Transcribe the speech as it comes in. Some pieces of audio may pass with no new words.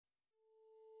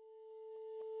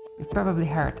You've probably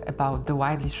heard about the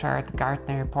widely shared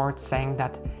Gartner report saying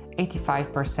that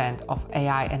 85% of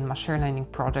AI and machine learning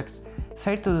projects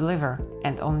fail to deliver,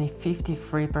 and only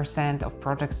 53% of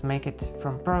projects make it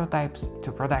from prototypes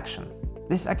to production.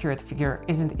 This accurate figure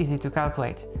isn't easy to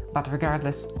calculate, but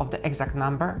regardless of the exact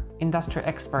number, industry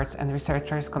experts and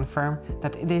researchers confirm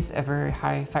that it is a very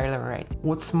high failure rate.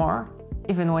 What's more,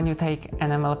 even when you take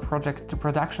an ML project to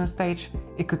production stage,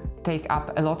 it could take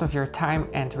up a lot of your time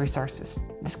and resources.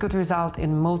 This could result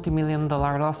in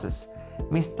multi-million-dollar losses,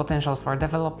 missed potential for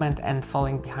development, and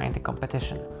falling behind the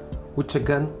competition. Which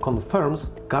again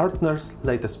confirms Gartner's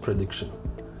latest prediction.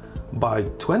 By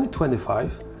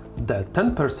 2025, the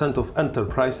 10% of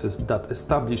enterprises that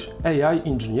establish AI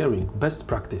engineering best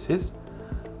practices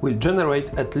will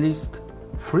generate at least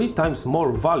 3 times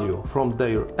more value from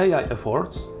their AI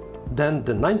efforts than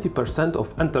the 90%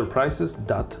 of enterprises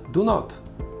that do not.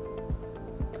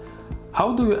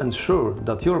 How do you ensure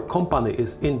that your company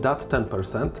is in that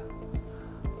 10%?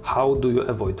 How do you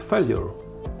avoid failure?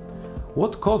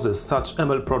 What causes such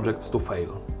ML projects to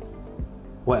fail?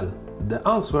 Well, the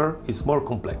answer is more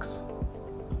complex.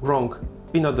 Wrong,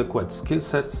 inadequate skill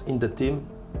sets in the team,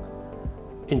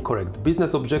 incorrect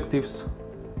business objectives,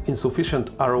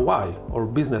 insufficient ROI or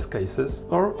business cases,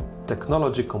 or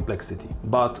technology complexity.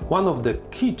 But one of the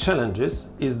key challenges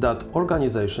is that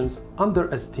organizations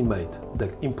underestimate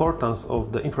the importance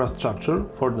of the infrastructure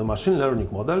for the machine learning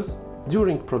models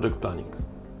during project planning.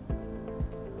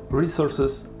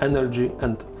 Resources, energy,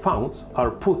 and funds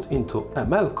are put into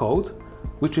ML code,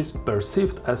 which is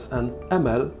perceived as an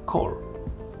ML core.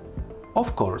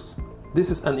 Of course, this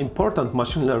is an important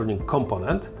machine learning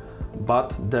component,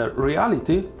 but the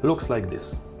reality looks like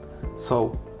this.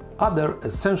 So, other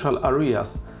essential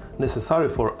areas necessary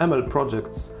for ML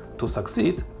projects to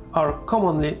succeed are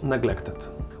commonly neglected.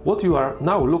 What you are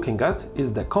now looking at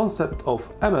is the concept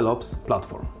of MLOps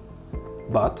Platform.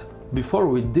 But before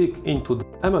we dig into the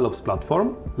MLOps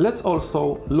Platform, let's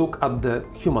also look at the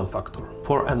human factor.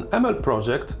 For an ML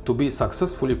project to be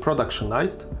successfully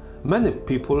productionized, many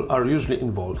people are usually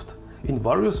involved in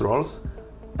various roles,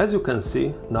 as you can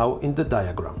see now in the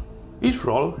diagram. Each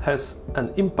role has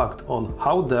an impact on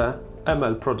how the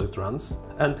ML project runs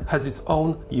and has its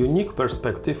own unique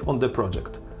perspective on the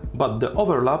project, but the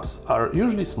overlaps are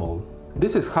usually small.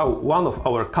 This is how one of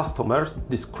our customers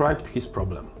described his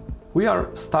problem. We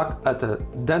are stuck at a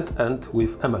dead end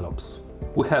with MLOps.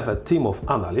 We have a team of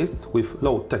analysts with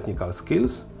low technical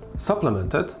skills,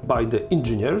 supplemented by the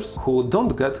engineers who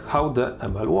don't get how the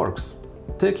ML works.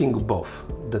 Taking both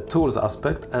the tools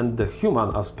aspect and the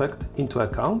human aspect into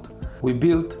account, we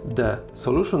built the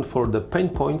solution for the pain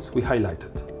points we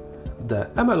highlighted,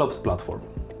 the MLOps platform.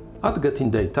 At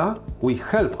GetInData, we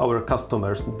help our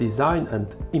customers design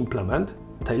and implement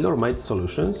tailor-made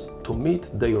solutions to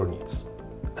meet their needs.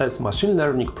 As machine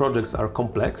learning projects are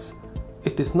complex,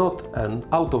 it is not an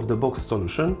out-of-the-box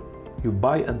solution you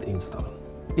buy and install.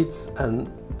 It's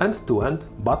an end-to-end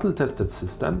battle-tested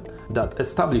system that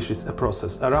establishes a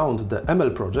process around the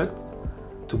ML project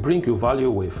to bring you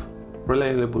value with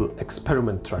reliable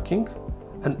experiment tracking,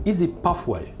 an easy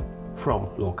pathway from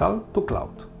local to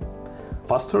cloud,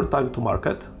 faster time to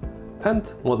market,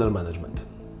 and model management.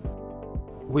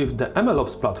 With the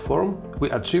MLOps platform, we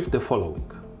achieve the following: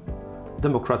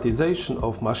 democratization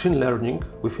of machine learning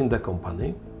within the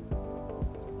company,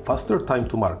 faster time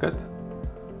to market,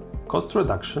 cost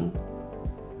reduction,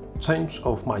 change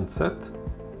of mindset,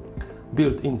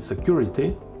 built-in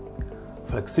security,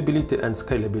 flexibility and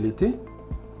scalability,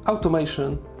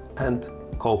 automation, and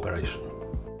cooperation.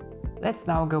 Let's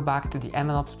now go back to the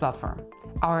MLOps platform.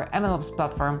 Our MLOps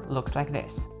platform looks like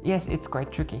this. Yes, it's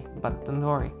quite tricky, but don't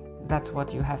worry, that's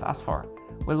what you have asked for.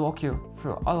 We'll walk you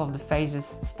through all of the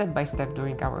phases step by step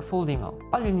during our full demo.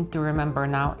 All you need to remember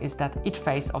now is that each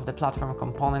phase of the platform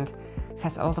component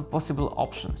has a lot of possible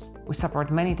options. We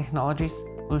support many technologies,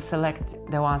 we'll select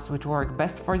the ones which work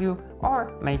best for you,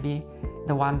 or maybe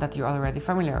the one that you're already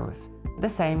familiar with. The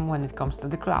same when it comes to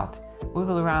the cloud. We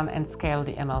will run and scale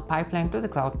the ML pipeline to the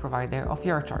cloud provider of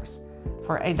your choice.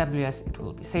 For AWS it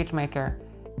will be SageMaker,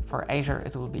 for Azure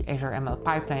it will be Azure ML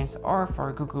Pipelines, or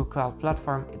for Google Cloud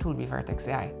Platform it will be Vertex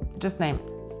AI. Just name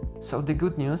it. So the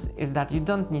good news is that you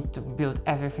don't need to build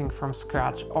everything from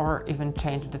scratch or even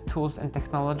change the tools and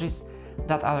technologies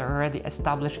that are already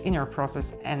established in your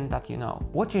process and that you know.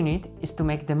 What you need is to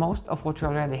make the most of what you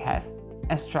already have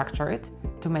and structure it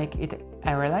to make it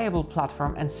a reliable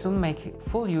platform and soon make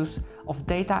full use of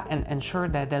data and ensure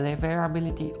the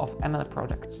deliverability of ML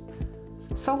projects.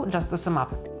 So just to sum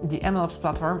up, the MLOps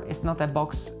platform is not a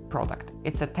box product,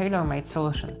 it's a tailor-made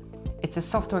solution. It's a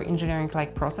software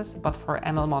engineering-like process, but for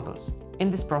ML models. In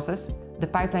this process, the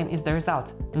pipeline is the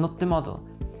result, not the model.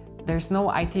 There's no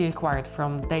IT required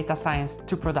from data science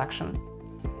to production.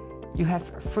 You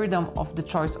have freedom of the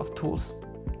choice of tools.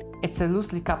 It's a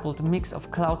loosely coupled mix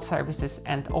of cloud services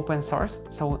and open source,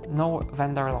 so no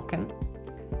vendor lock-in.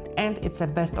 And it's a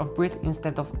best of breed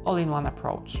instead of all-in-one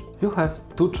approach. You have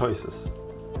two choices.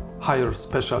 Hire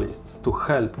specialists to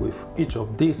help with each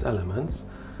of these elements,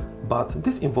 but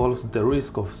this involves the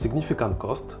risk of significant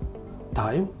cost,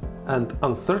 time, and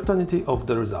uncertainty of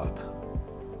the result.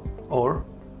 Or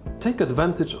take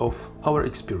advantage of our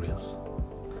experience.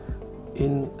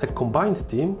 In a combined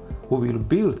team, we will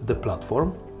build the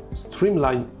platform,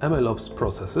 streamline MLOps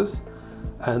processes,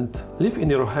 and leave in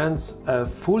your hands a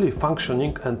fully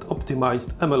functioning and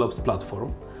optimized MLOps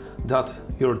platform that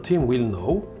your team will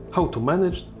know how to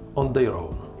manage on their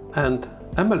own. And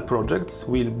ML projects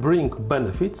will bring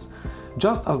benefits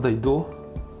just as they do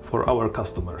for our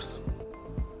customers.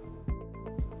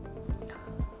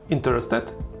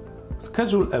 Interested?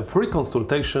 Schedule a free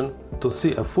consultation to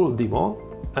see a full demo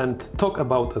and talk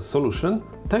about a solution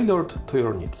tailored to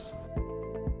your needs.